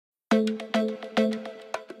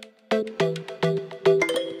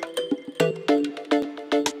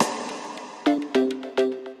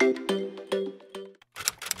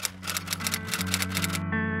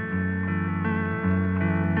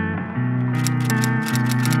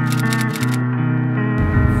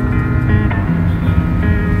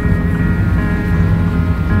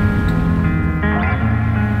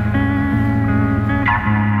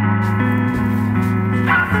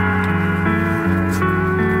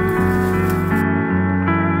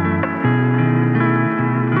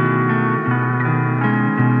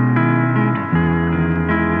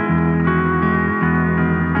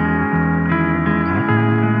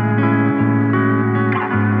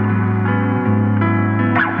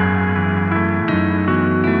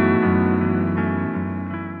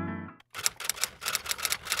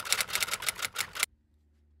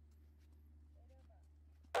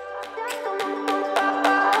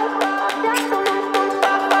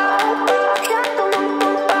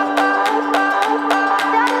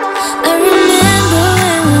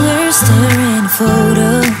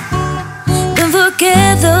Photo. Don't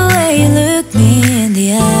forget the way you look me in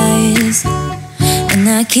the eyes. And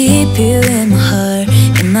I keep you in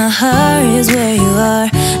my heart is where you are.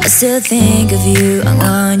 I still think of you, I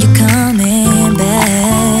want you coming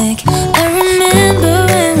back. I remember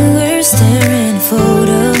when we were staring at a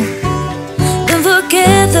photo. Don't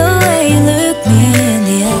forget the way you look me in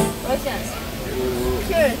the eye.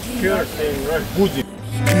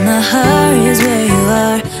 My heart is where you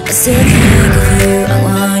are. I still think of you, I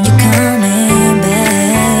want you coming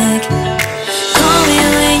back. Call me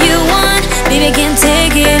when you want, baby, I can't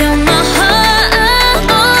take it on my heart.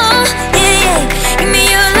 Oh, yeah, yeah, give me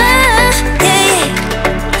your love, yeah, yeah.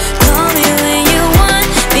 Call me when you want,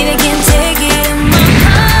 baby, I can't take it on my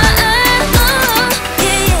heart. Oh,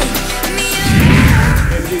 yeah, yeah, give me your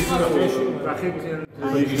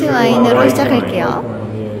love. 와인으로 시작할게요.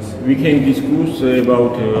 We can discuss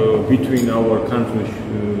about between our countries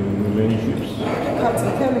relationships.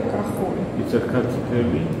 It's a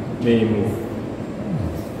Telavi name of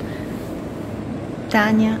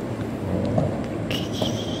Tanya.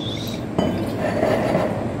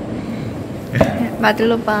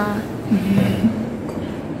 마들로 봐.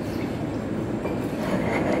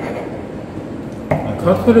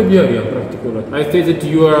 Telavi particular. I say that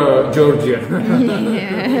you are Georgia.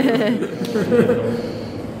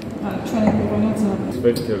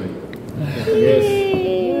 Especially. Yes.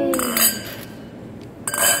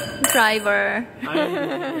 Driver.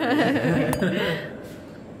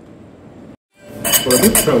 For a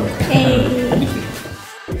good travel.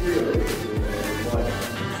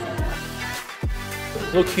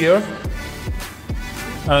 Look here.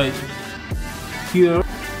 Here.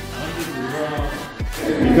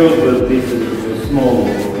 Because this is a small.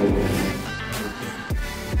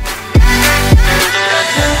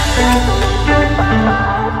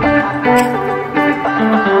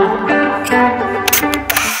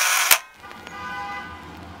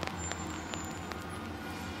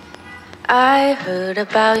 I heard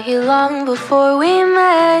about you long before we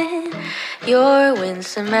met. You're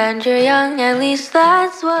winsome and you're young, at least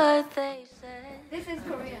that's what they said. This is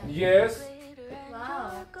Korean. Yes.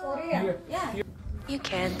 Wow, Korea. Yeah. You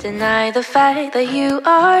can't deny the fact that you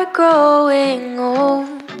are growing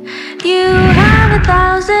old. You have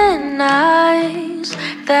 1,000 eyes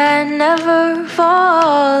that never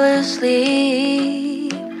fall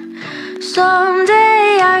asleep.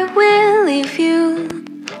 Someday I will leave you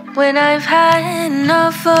when I've had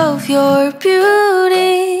enough of your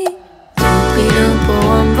beauty.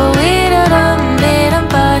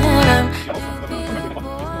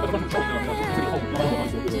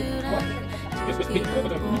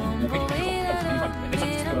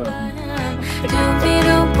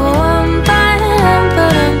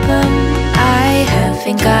 I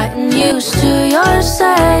haven't gotten used to your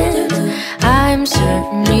scent. I'm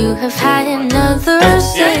certain you have had another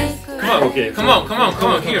secret. Come on, okay. Come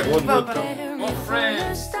on, here. One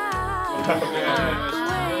friend.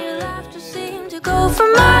 Go for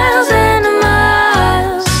miles and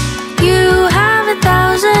miles. You have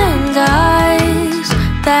 1,000 eyes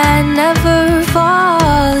that never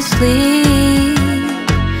fall asleep.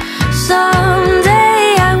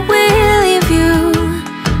 Someday I will leave you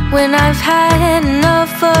when I've had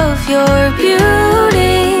enough of your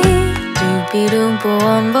beauty.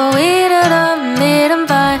 Doopy-doop-boom-bo,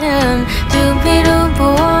 ee-da-dum-ee-dum-ba-dum.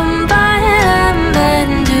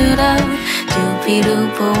 Doopy-doop-boom-ba-dum-ba-dum-doo-dum.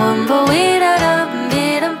 Doopy-doop-boom-bo, ee-da